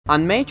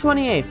On May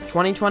 28,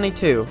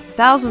 2022,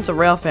 thousands of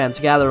rail fans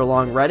gathered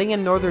along Reading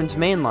and Northern's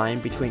main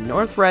line between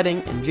North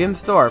Reading and Jim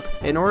Thorpe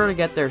in order to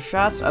get their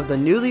shots of the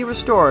newly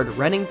restored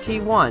Reading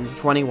T-1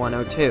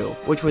 2102,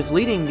 which was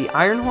leading the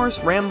Iron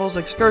Horse Rambles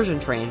excursion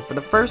train for the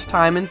first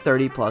time in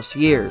 30 plus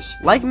years.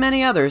 Like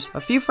many others,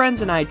 a few friends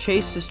and I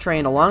chased this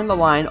train along the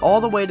line all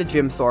the way to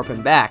Jim Thorpe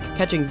and back,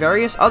 catching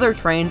various other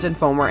trains and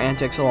foamer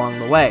antics along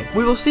the way.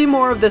 We will see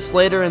more of this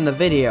later in the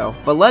video,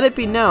 but let it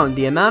be known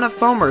the amount of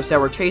foamers that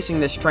were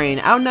chasing this train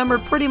outnumbered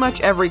pretty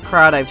much every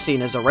crowd I've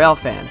seen as a rail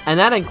fan, and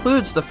that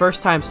includes the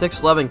first time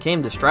 611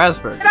 came to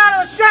Strasburg. Get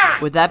out of the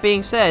shot! With that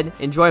being said,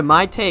 enjoy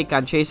my take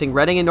on chasing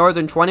Reading and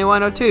Northern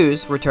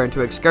 2102's return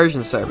to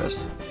excursion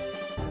service.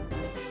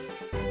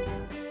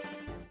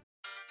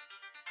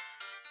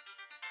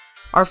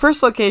 Our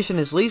first location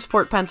is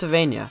Leesport,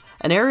 Pennsylvania,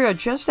 an area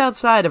just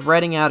outside of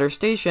Reading Outer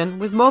Station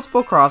with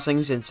multiple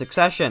crossings in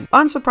succession.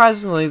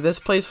 Unsurprisingly, this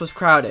place was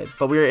crowded,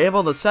 but we were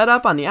able to set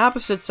up on the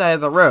opposite side of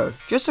the road,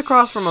 just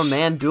across from a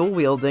man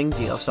dual-wielding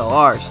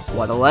DSLRs.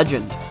 What a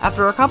legend.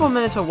 After a couple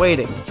minutes of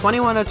waiting,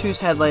 2102's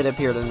headlight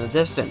appeared in the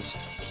distance.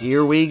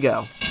 Here we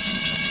go.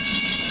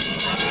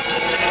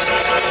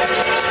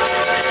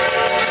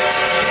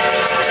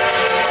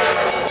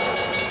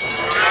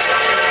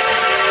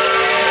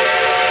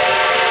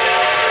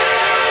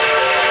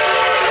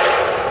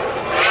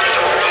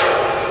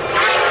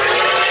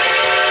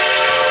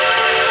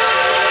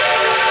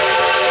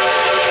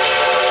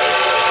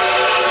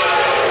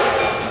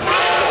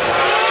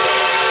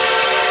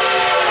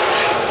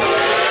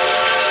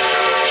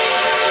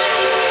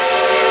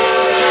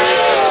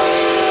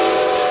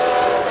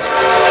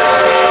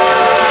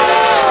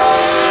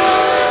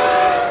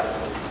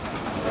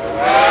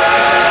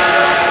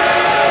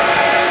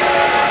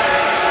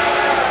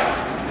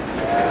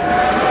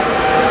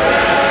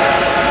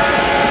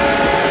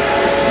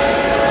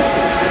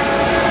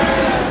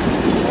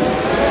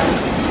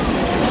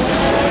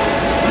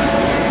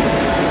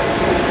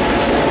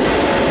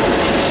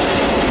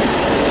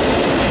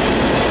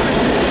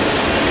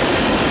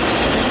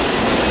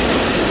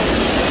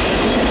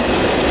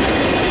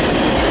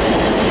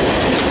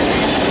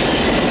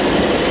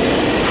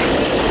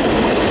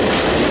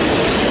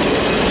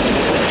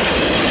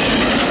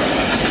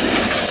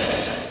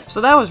 So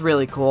that was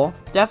really cool.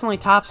 Definitely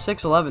top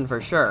 611 for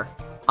sure.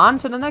 On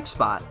to the next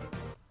spot.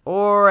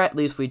 Or at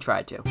least we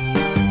tried to.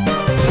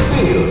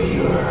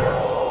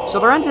 So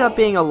there ended up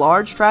being a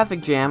large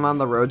traffic jam on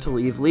the road to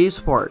leave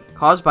Leesport,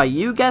 caused by,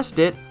 you guessed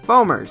it,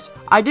 foamers.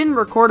 I didn't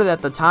record it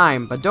at the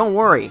time, but don't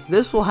worry,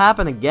 this will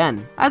happen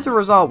again. As a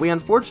result, we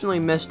unfortunately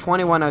missed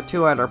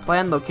 2102 at our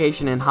planned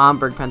location in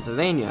Hamburg,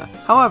 Pennsylvania.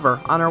 However,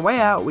 on our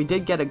way out, we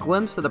did get a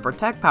glimpse of the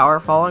Protect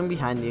Power following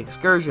behind the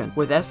excursion,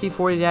 with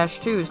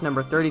SD40-2's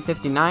number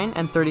 3059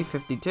 and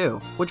 3052,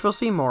 which we'll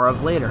see more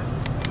of later.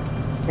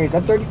 Hey, is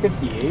that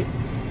 3058?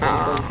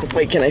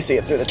 Wait, can I see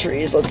it through the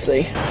trees? Let's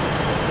see.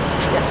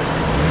 Yes.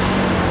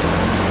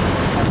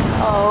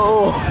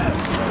 Oh!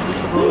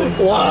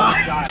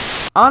 Wow.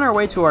 On our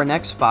way to our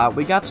next spot,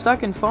 we got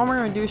stuck in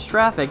foamer-induced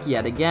traffic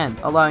yet again,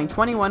 allowing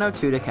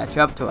 2102 to catch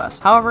up to us.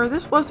 However,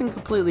 this wasn't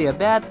completely a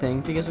bad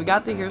thing because we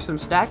got to hear some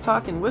stack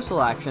talk and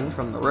whistle action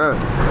from the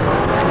road.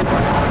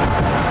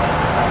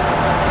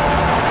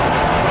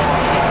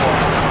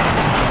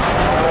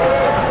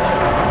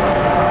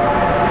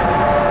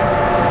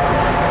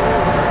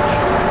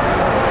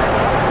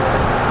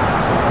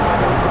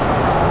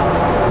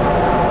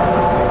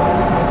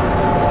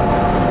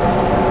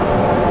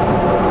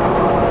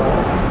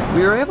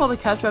 We were able to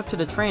catch up to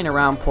the train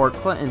around Port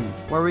Clinton,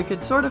 where we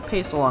could sort of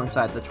pace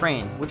alongside the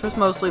train, which was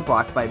mostly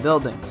blocked by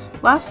buildings.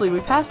 Lastly,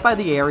 we passed by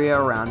the area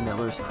around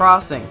Miller's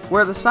Crossing,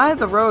 where the side of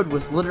the road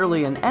was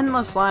literally an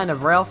endless line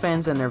of rail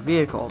fans and their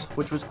vehicles,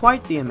 which was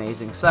quite the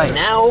amazing sight. It's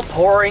now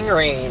pouring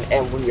rain,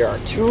 and we are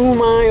 2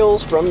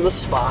 miles from the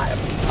spot.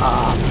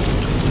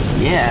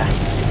 Yeah.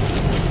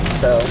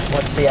 So,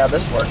 let's see how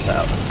this works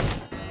out.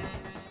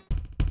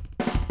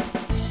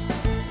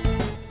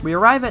 We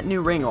arrive at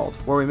New Ringgold,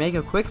 where we make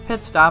a quick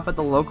pit stop at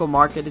the local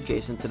market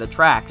adjacent to the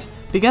tracks.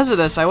 Because of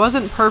this, I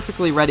wasn't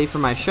perfectly ready for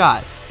my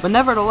shot, but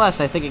nevertheless,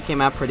 I think it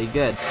came out pretty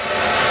good.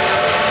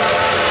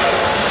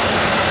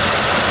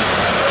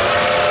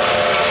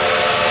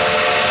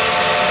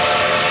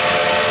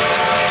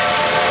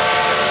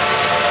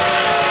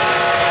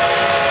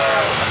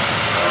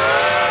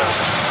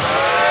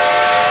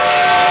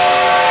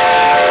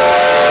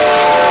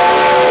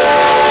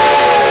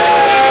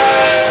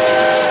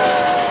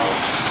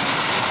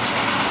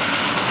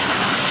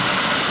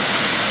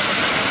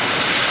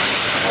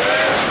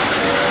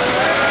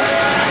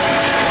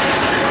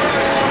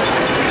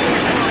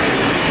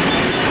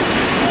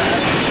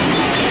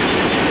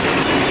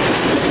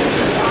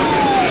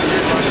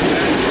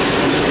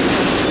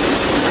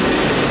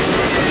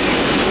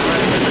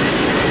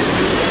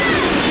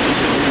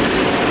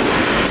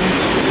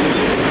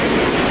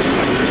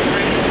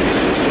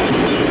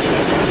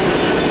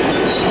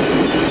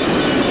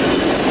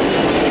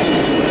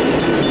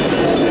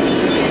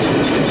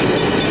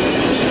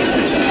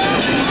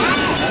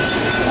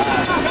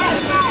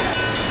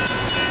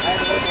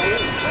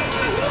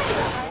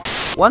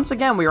 Once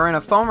again, we were in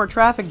a former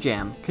traffic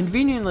jam,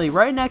 conveniently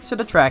right next to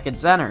the track at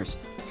Zenner's.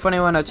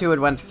 2102 had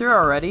went through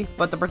already,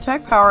 but the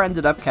Protect Power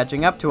ended up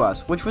catching up to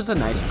us, which was a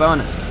nice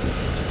bonus.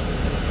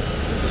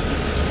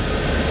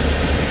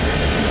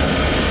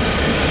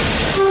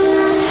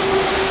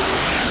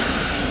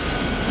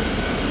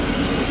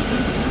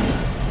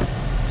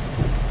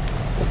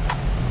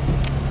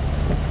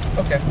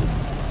 Okay.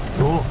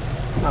 Cool.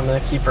 I'm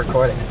gonna keep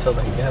recording until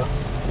they go.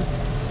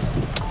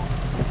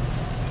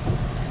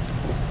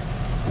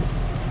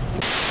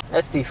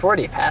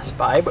 SD40 passed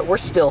by, but we're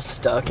still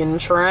stuck in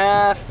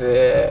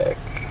traffic.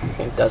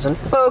 It doesn't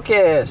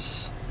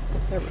focus.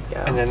 There we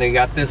go. And then they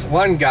got this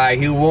one guy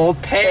who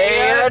won't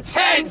pay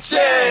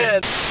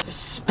attention!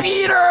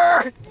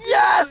 Speeder!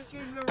 Yes!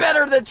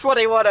 Better than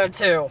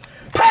 2102.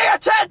 Pay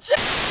attention!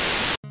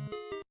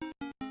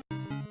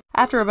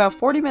 After about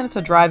 40 minutes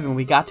of driving,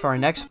 we got to our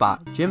next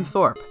spot, Jim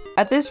Thorpe.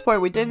 At this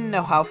point, we didn't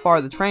know how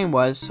far the train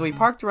was, so we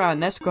parked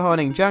around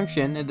Nesquehoning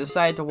Junction and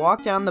decided to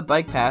walk down the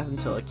bike path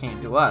until it came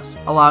to us,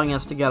 allowing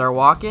us to get our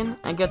walk in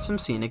and get some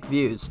scenic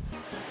views.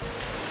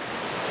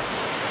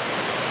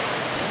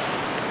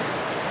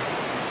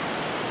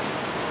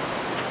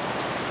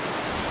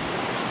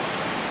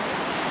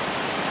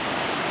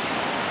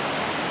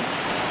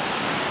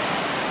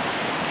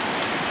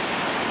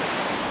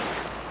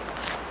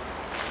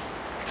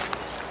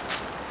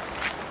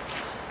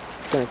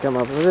 Gonna come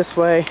over this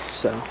way,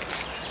 so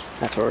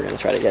that's where we're gonna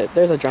try to get it.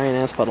 There's a giant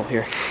ass puddle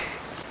here.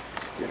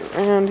 Scoot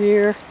around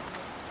here.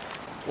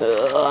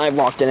 I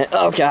walked in it.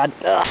 Oh god.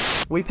 Ugh.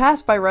 We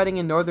passed by Reading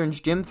and Northern's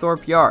Jim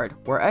Thorpe yard,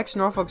 where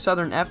ex-Norfolk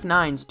Southern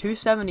F9's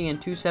 270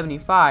 and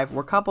 275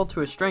 were coupled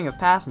to a string of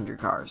passenger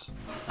cars.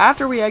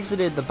 After we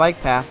exited the bike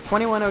path,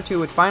 2102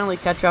 would finally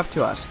catch up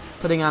to us,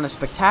 putting on a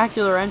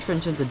spectacular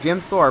entrance into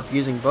Jim Thorpe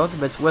using both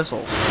of its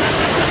whistles.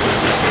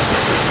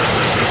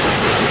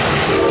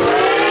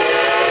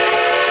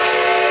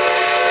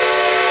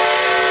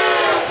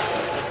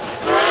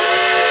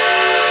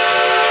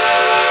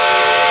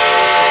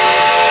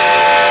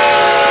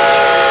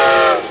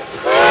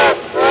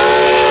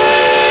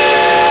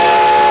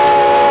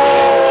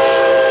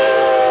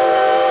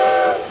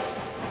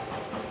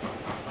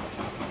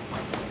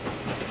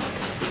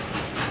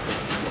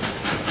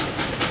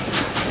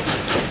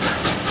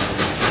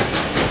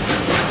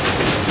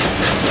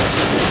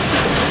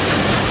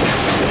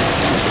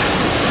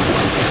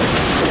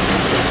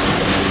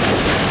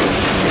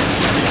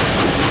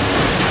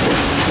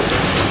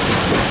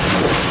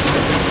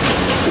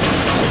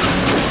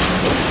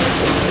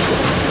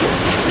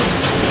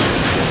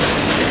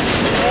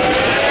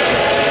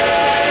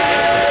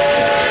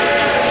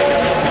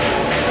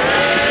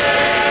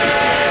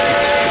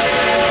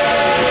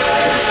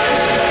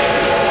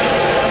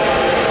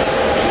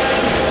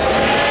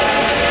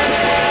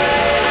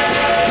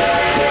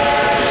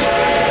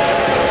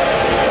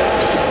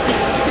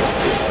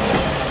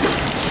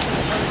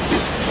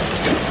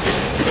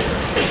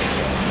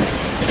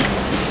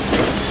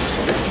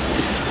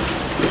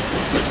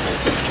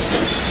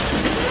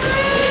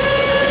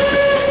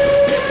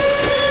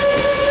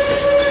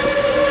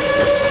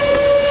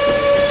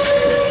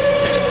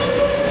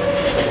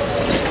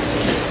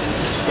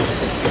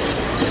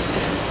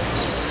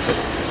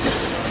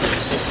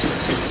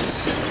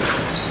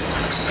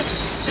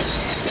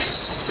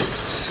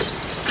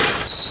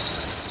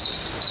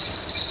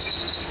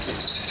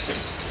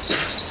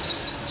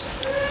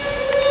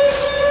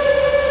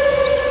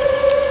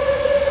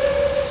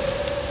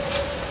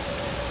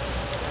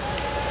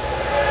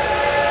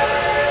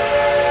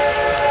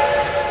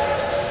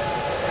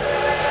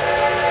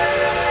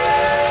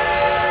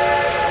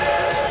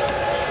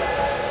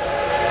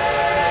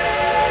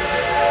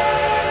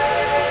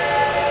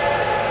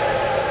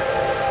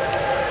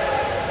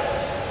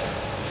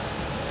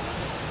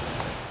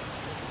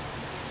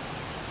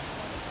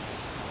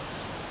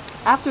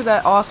 After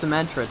that awesome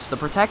entrance, the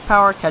Protect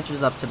Power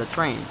catches up to the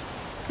train.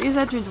 These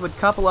engines would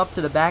couple up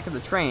to the back of the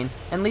train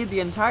and lead the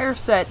entire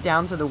set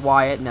down to the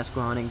Y at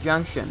Nesquehoning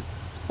Junction.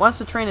 Once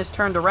the train is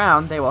turned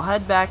around, they will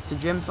head back to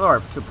Jim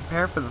Thorpe to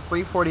prepare for the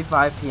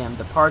 3:45 p.m.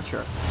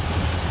 departure.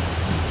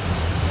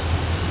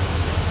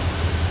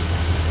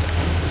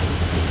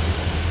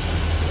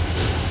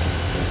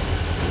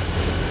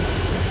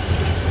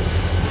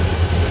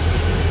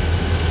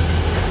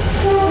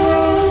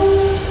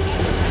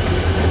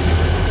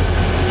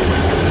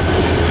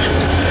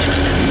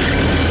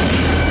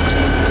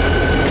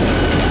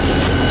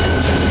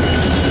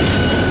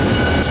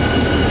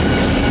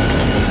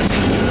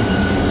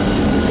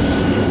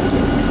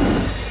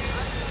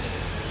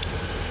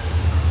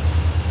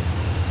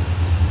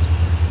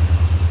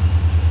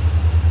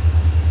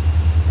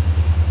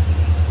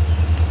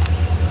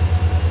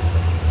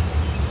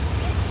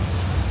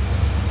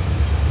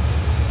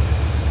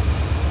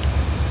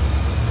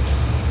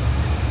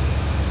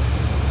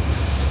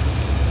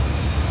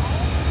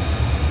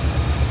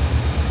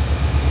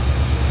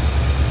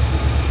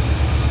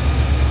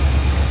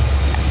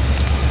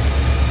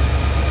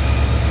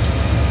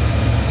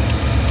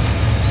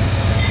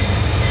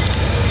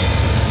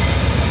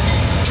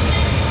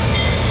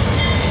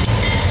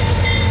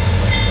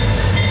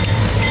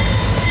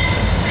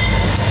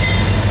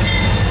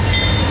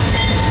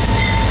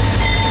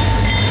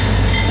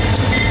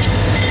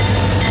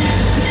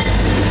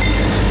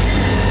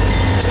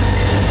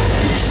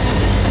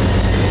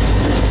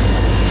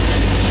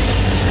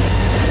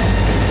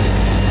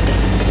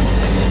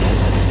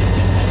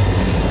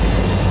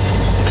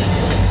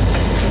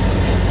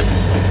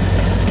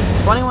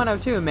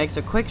 2202 makes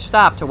a quick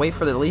stop to wait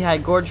for the Lehigh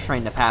Gorge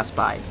train to pass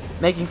by,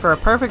 making for a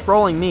perfect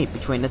rolling meet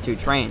between the two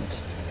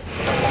trains.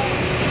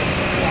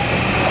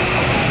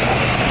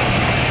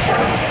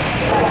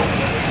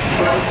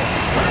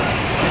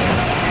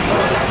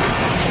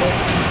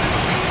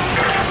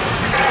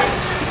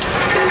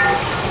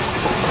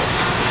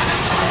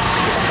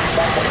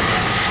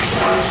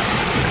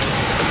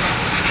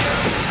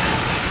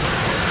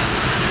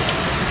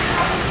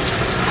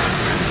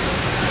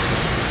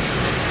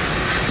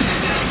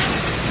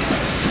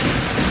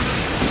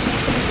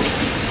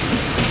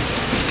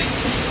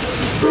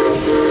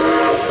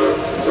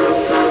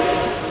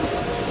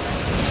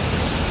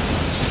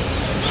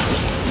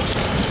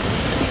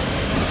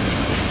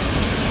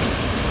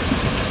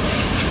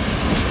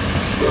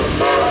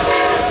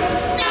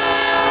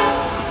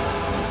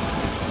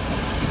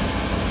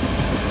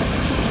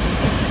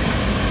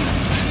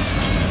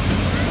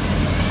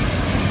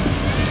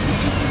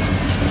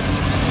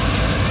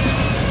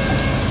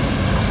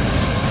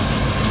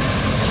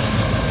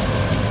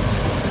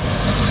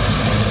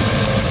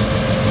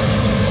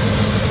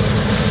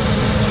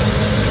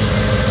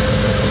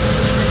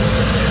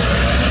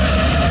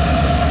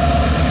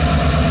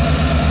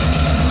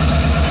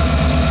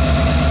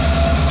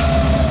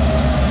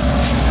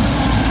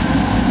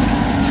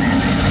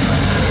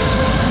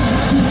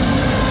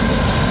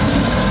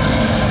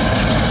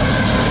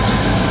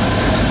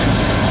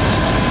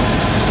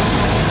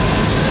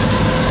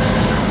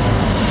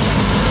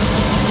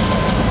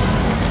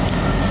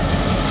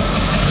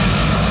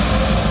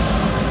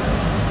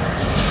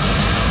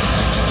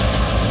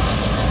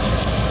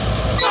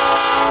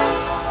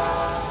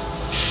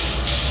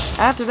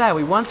 After that,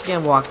 we once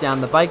again walked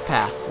down the bike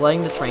path,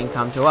 letting the train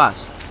come to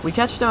us. We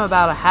catch them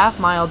about a half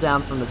mile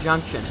down from the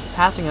junction,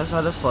 passing us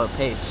at a slow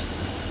pace.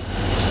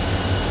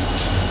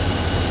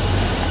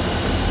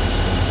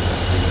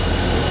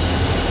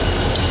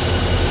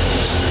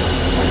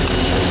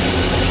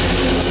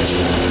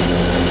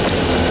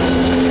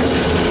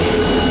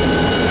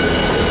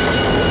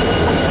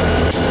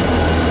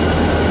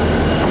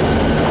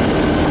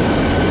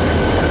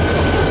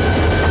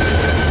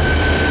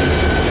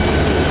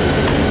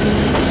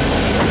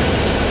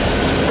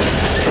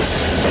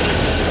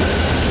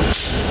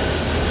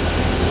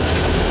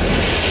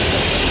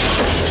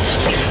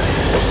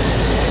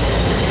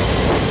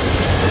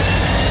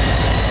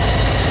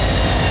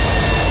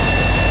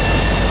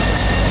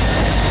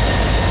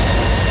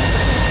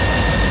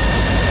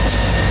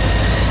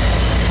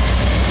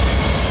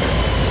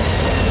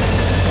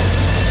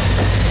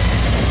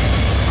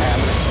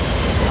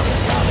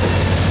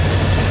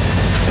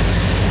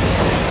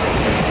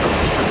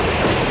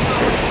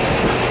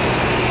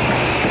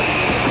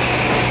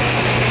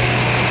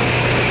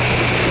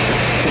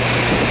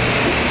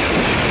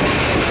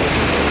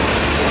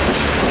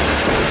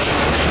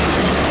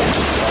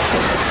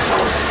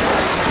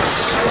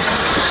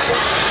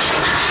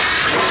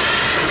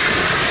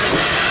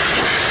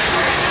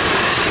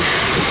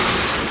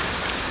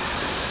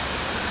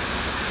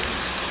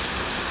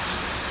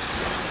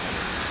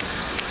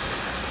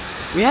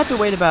 We had to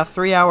wait about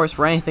 3 hours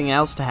for anything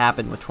else to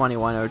happen with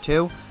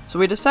 2102, so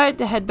we decided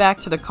to head back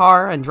to the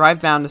car and drive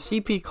down to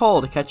CP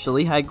Cole to catch the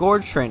Lehigh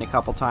Gorge train a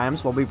couple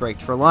times while we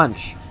braked for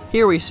lunch.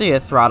 Here we see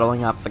it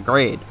throttling up the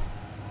grade.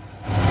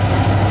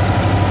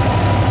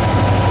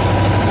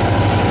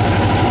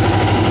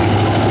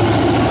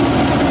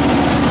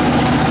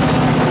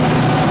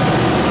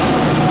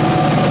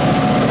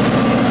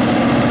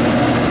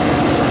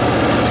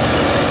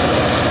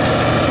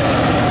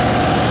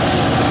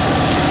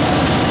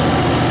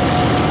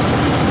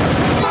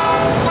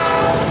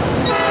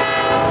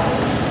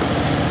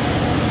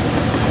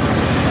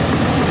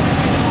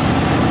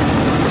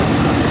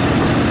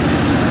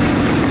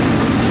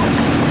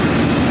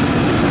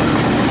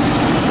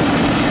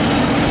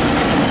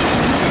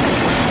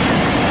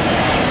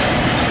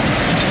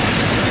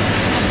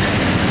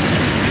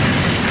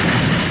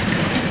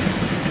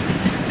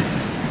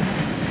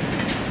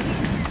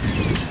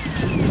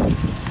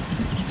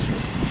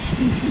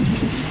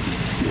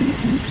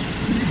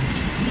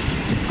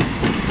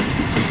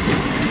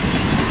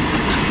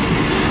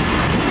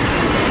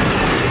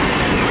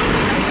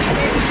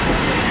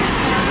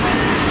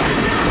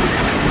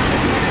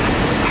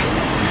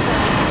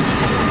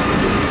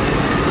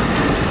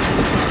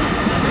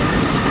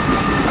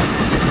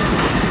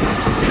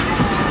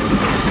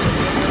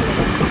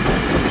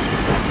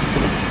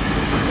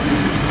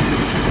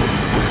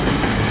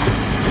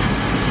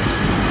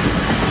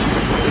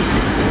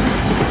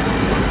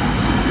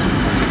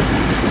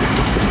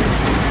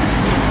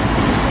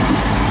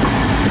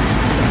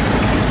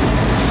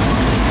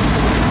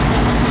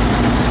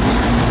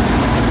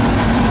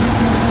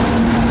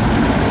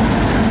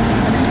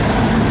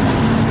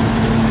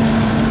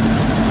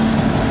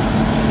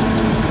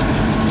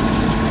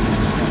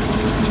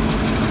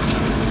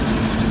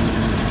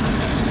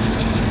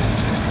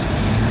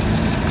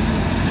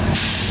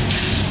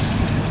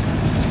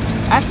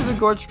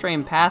 gorge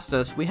train passed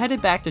us, we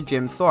headed back to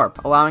Jim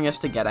Thorpe, allowing us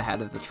to get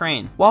ahead of the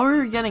train. While we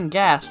were getting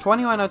gas,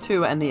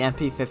 2102 and the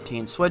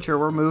MP15 switcher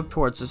were moved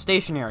towards the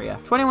station area.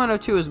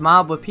 2102 is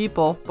mobbed with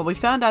people, but we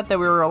found out that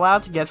we were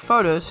allowed to get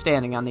photos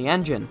standing on the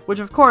engine, which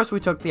of course we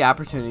took the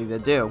opportunity to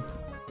do.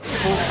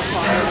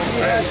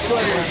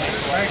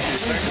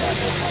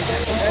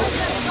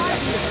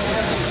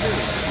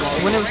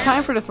 When it was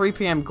time for the 3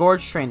 p.m.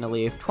 gorge train to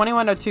leave,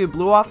 2102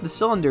 blew off the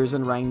cylinders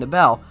and rang the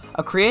bell,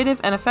 a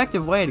creative and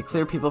effective way to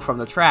clear people from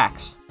the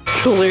tracks.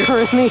 Clear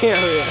in the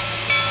area.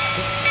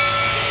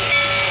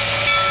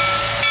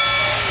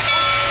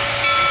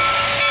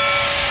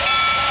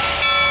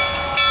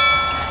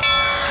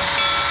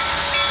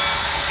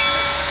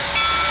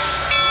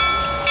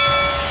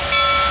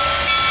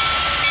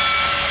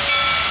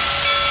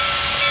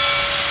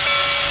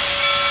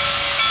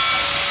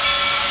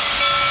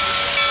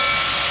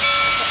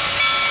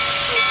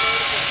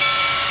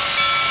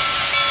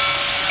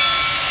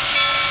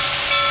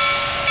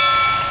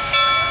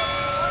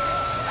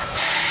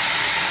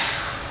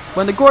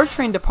 When the gorge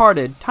train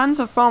departed, tons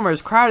of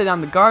foamers crowded on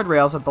the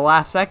guardrails at the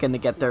last second to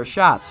get their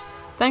shots.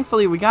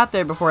 Thankfully we got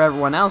there before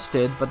everyone else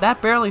did, but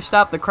that barely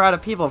stopped the crowd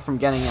of people from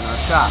getting in our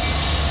shots.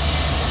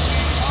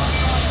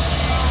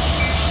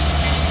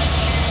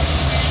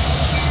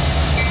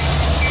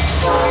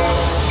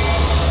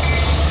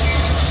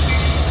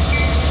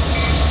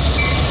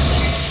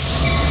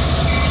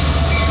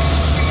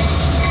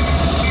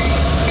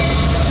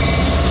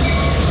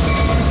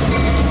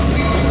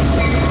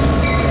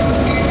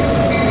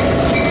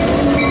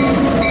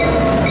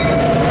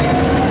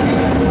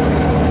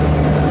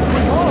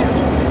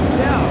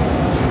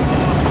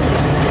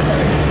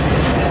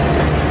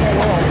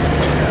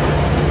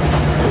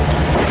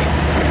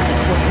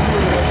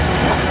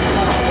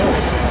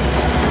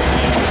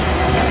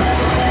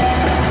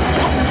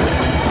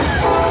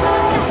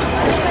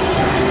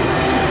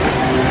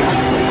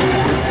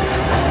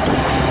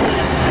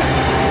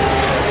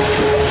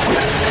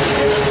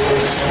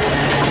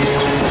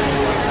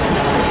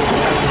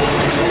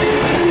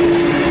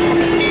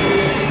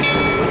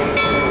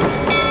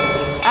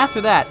 After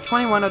that,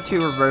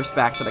 2102 reversed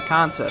back to the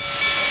concept.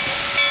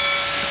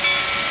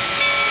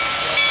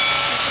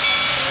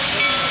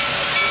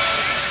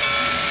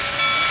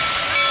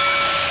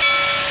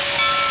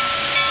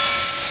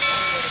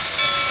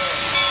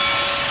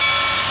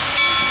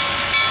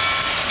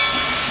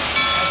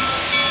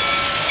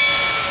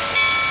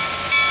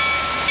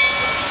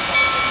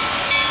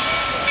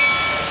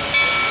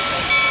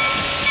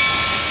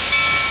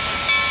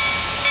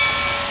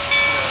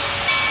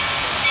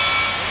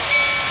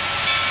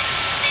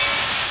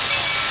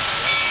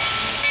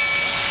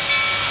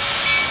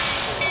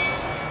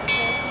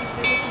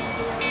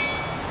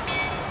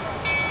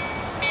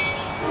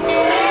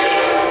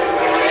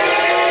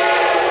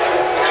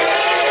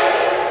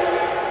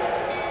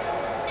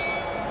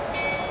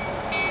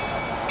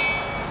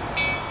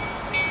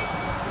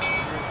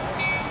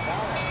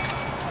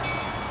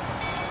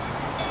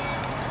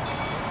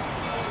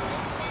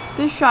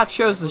 This shot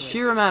shows the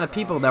sheer amount of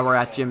people that were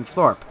at Jim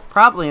Thorpe,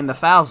 probably in the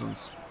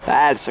thousands.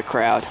 That's a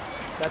crowd.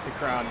 That's a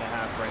crowd and a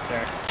half right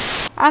there.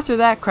 After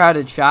that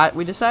crowded shot,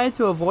 we decided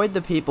to avoid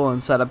the people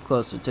and set up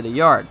closer to the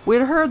yard. We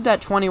had heard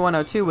that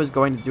 2102 was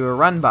going to do a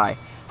run-by.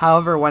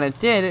 However, when it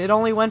did, it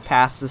only went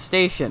past the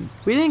station.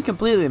 We didn't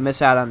completely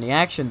miss out on the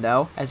action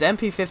though, as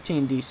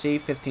MP15 DC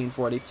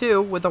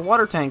 1542 with a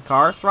water tank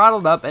car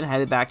throttled up and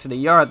headed back to the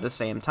yard at the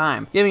same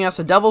time, giving us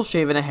a double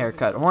shave and a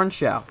haircut horn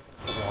show.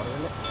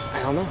 I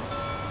don't know.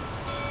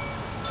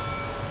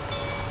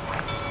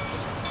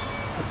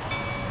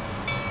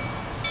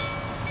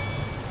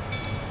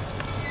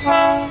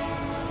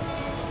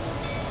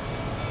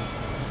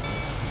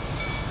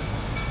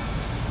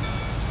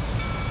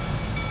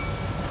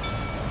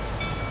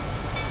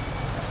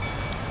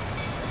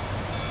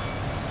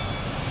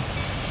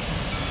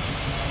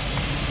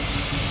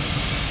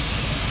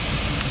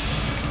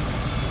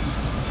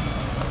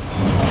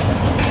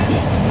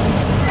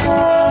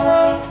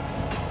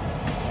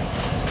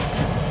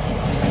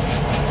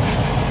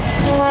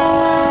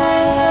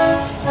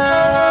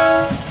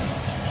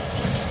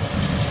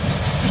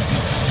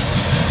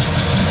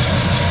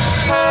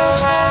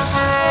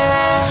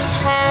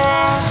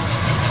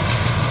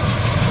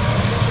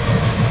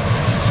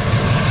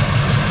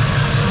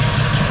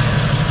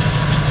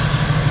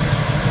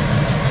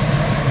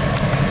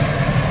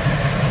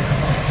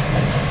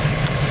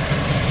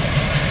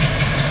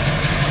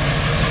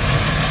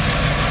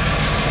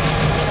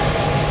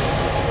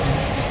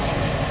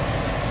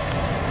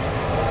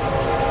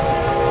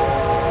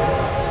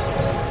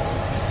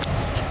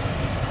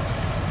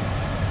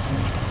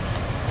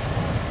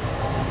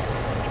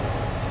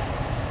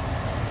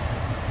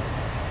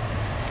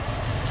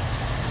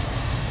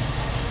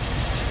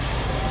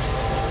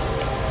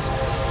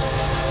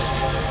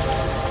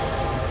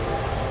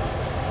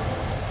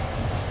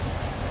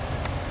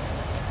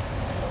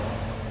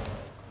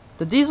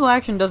 The diesel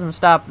action doesn't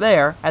stop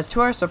there, as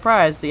to our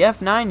surprise, the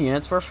F9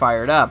 units were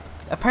fired up.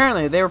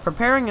 Apparently, they were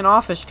preparing an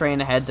office train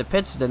ahead to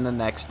Pittston the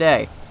next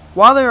day.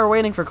 While they were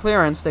waiting for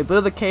clearance, they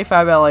blew the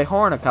K5LA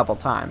horn a couple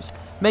times,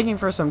 making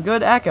for some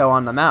good echo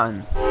on the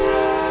mountain.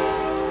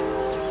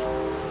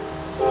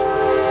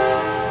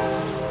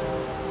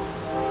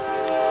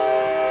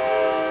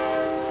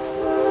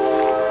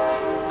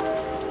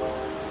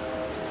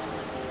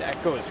 The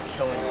echo is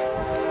killing me.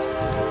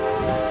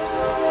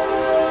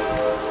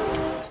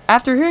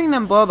 After hearing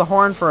them blow the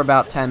horn for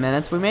about 10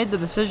 minutes, we made the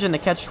decision to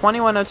catch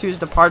 2102's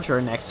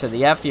departure next to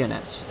the F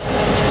units.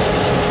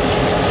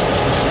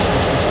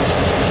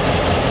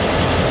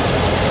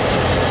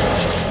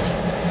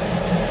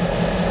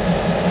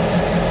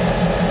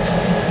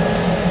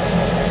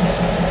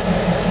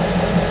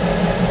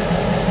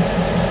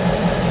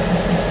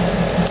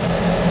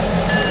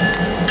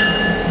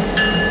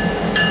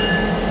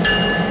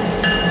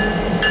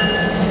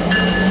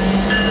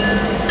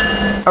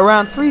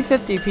 Around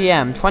 3:50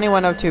 p.m.,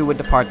 2102 would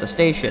depart the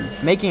station,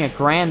 making a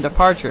grand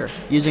departure,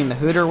 using the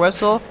hooter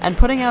whistle and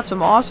putting out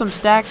some awesome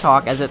stack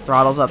talk as it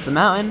throttles up the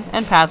mountain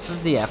and passes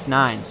the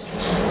F9s.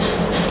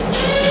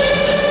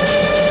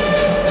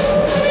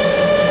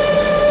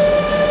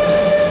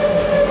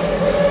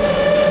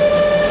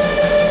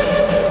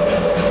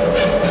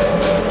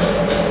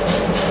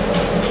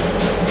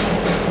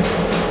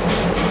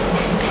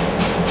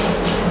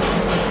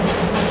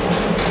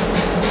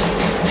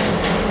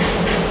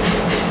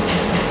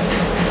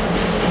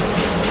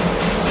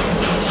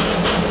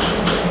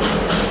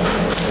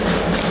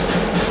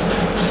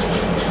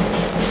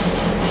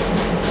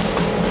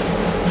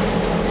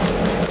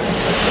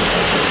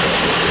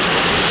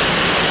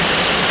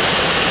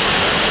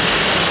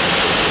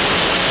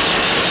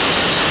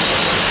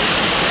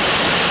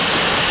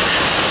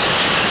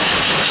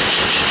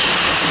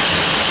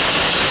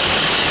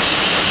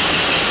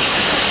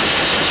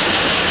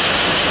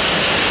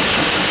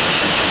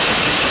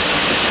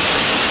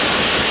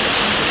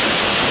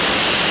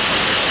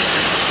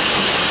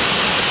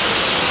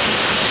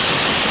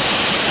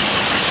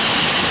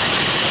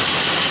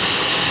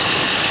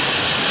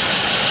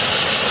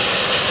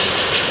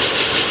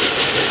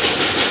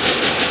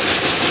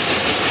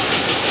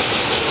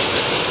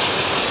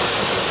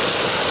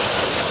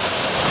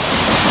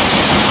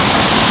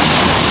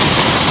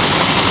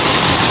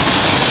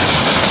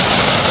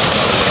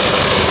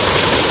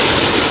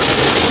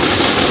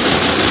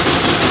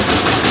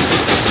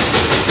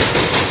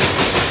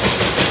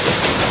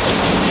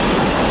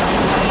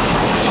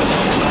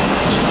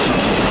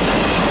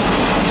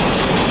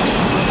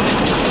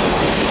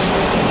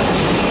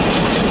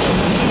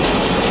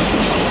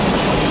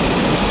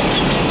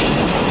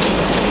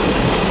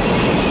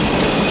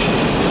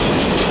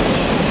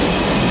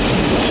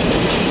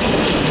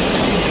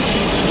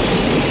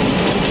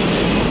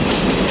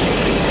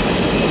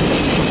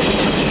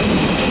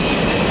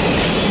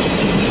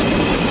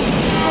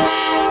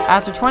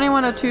 After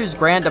 2102's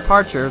grand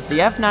departure, the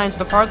F9s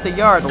depart the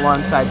yard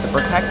alongside the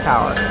Protect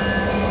Tower.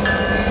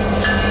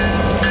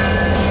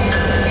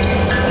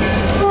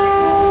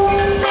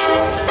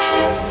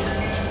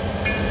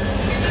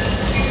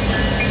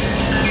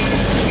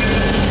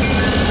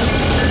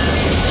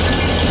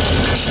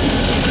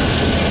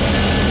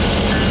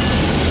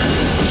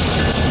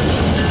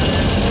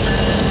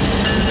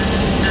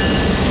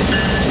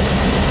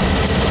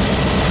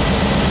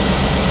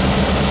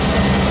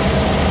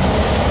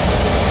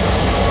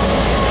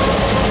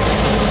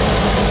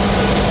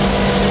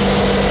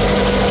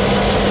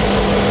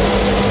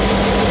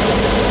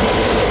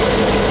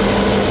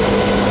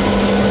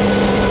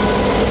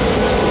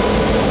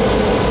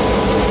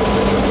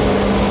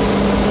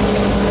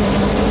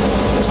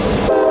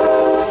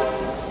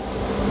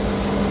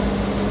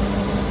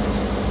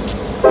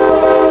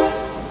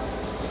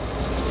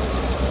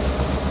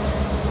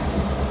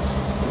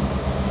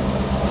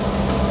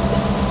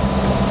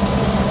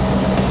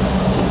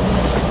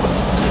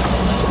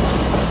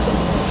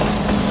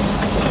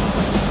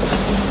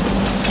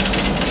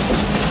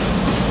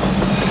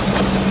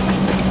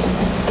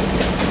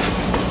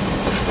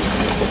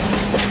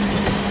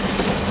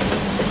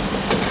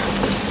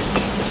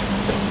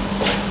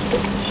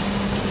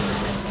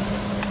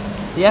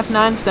 The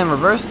F9s then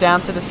reversed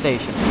down to the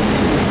station.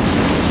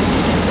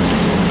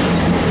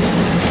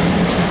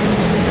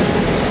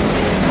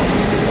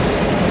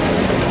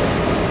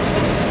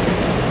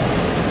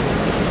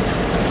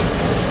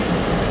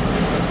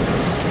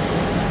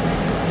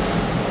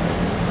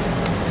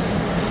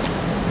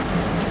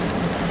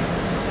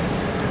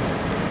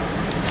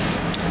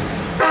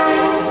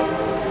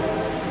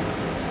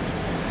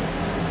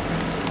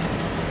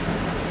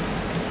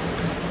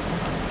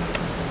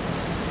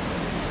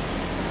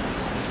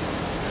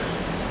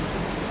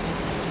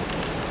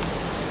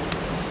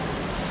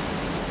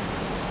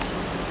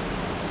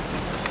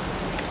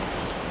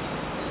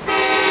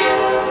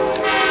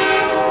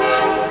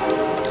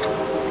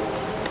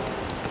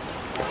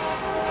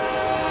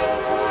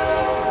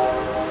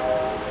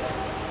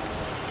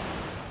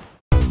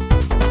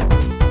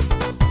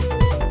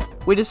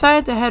 We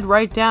decided to head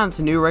right down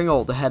to New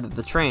Ringgold ahead of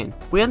the train.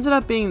 We ended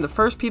up being the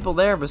first people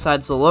there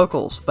besides the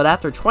locals, but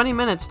after 20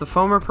 minutes the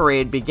Foamer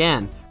parade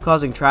began,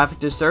 causing traffic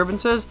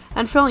disturbances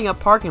and filling up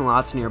parking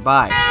lots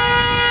nearby.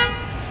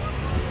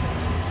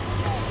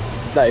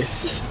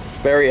 Nice.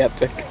 Very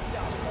epic.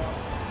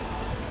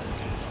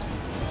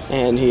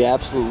 And he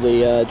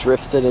absolutely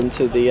drifts it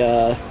into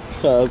the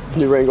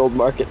New Ringgold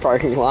Market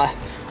parking lot.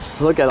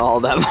 Just look at all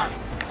of them.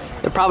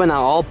 They're probably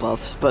not all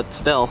buffs, but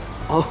still.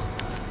 Oh,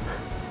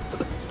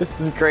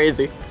 this is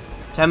crazy.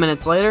 10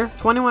 minutes later,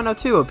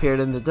 2102 appeared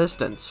in the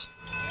distance.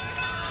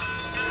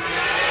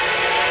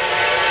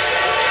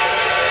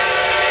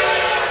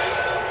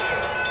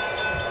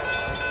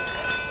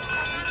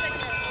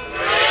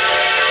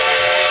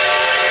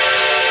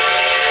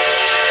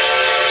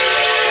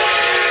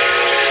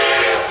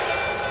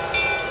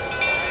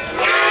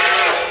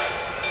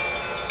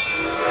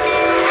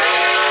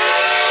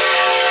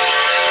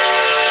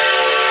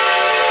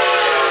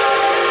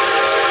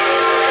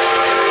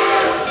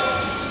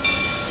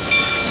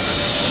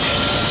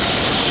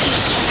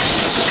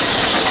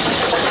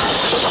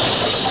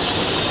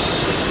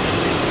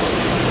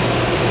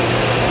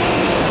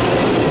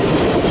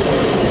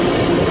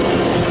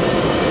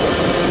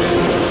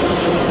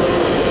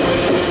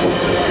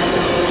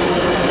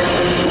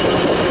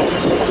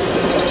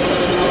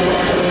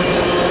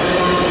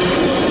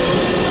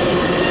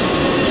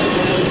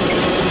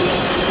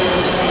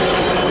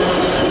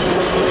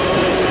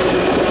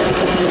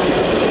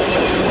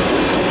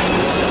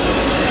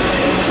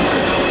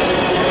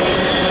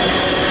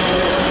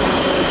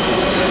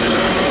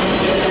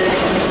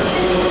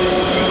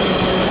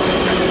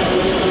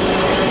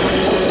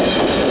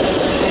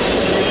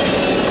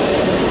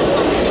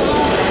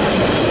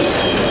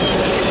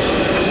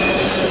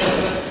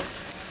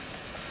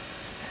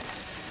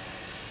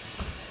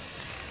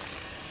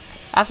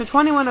 After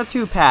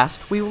 2102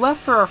 passed, we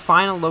left for our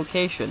final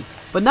location,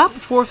 but not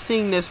before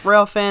seeing this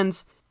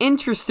railfan's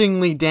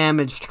interestingly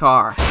damaged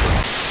car.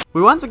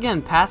 We once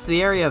again passed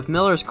the area of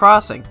Miller's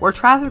Crossing, where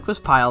traffic was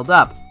piled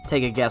up.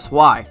 Take a guess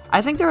why.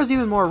 I think there was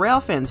even more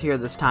railfans here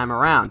this time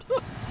around.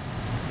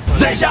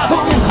 Deja vu!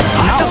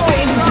 I've just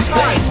been in this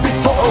place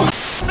before!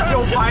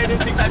 Joe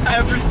Biden things I've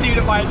ever seen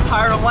in my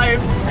entire life.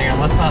 Hang on,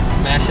 let's not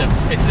smash him.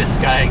 It's this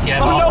guy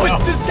again. Oh no,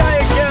 it's this guy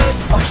again!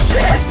 Oh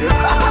shit!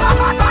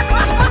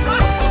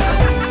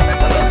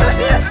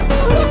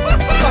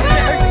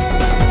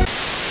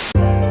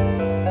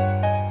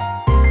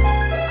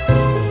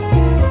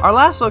 Our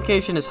last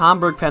location is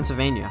Hamburg,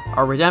 Pennsylvania,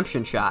 our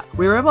redemption shot.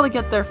 We were able to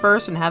get there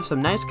first and have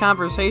some nice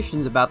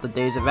conversations about the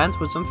day's events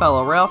with some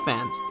fellow rail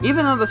fans.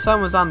 Even though the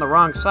sun was on the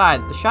wrong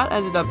side, the shot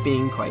ended up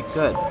being quite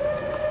good.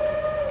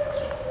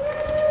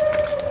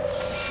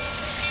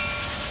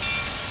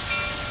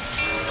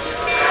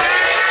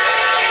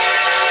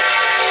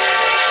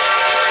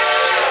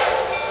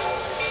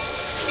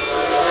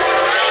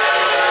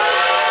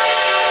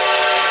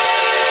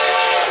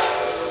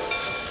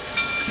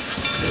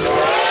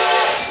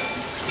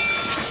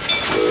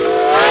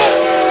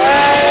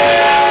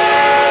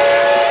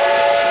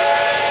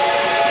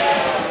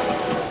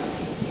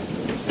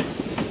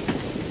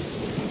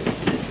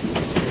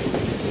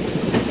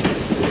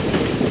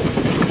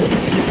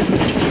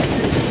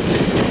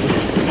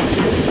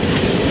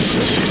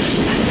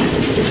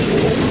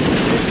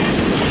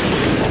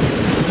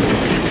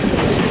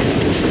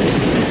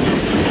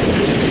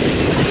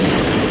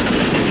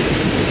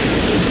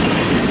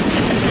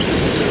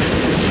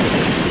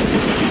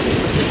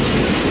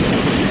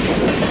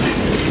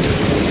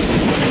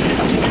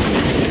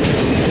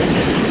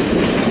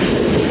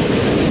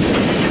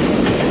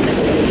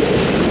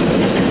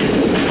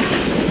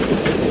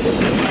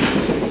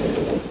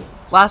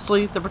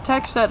 Lastly, the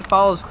Protect set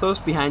follows close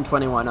behind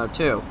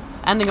 2102,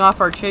 ending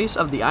off our chase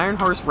of the Iron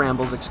Horse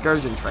Rambles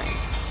excursion train.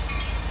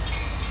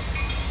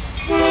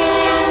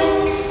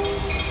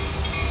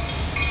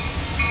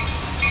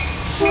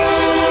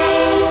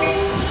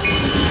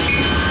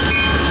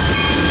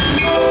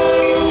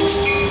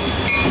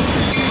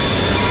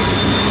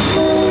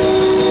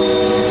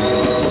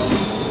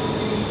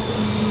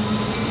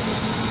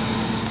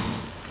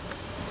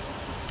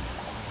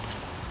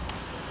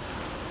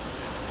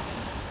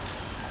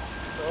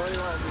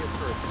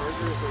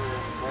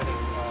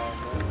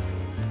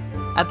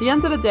 At the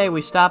end of the day,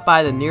 we stopped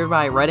by the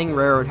nearby Reading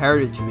Railroad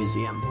Heritage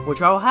Museum,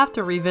 which I will have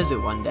to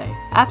revisit one day.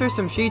 After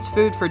some Sheetz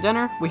food for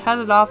dinner, we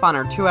headed off on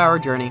our 2-hour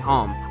journey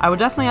home. I would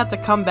definitely have to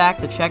come back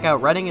to check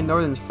out Reading and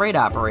Northern's freight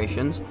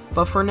operations,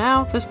 but for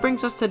now, this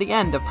brings us to the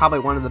end of probably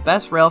one of the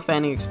best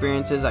railfanning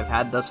experiences I've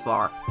had thus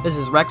far. This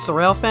is Rex the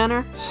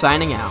Railfanner,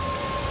 signing out.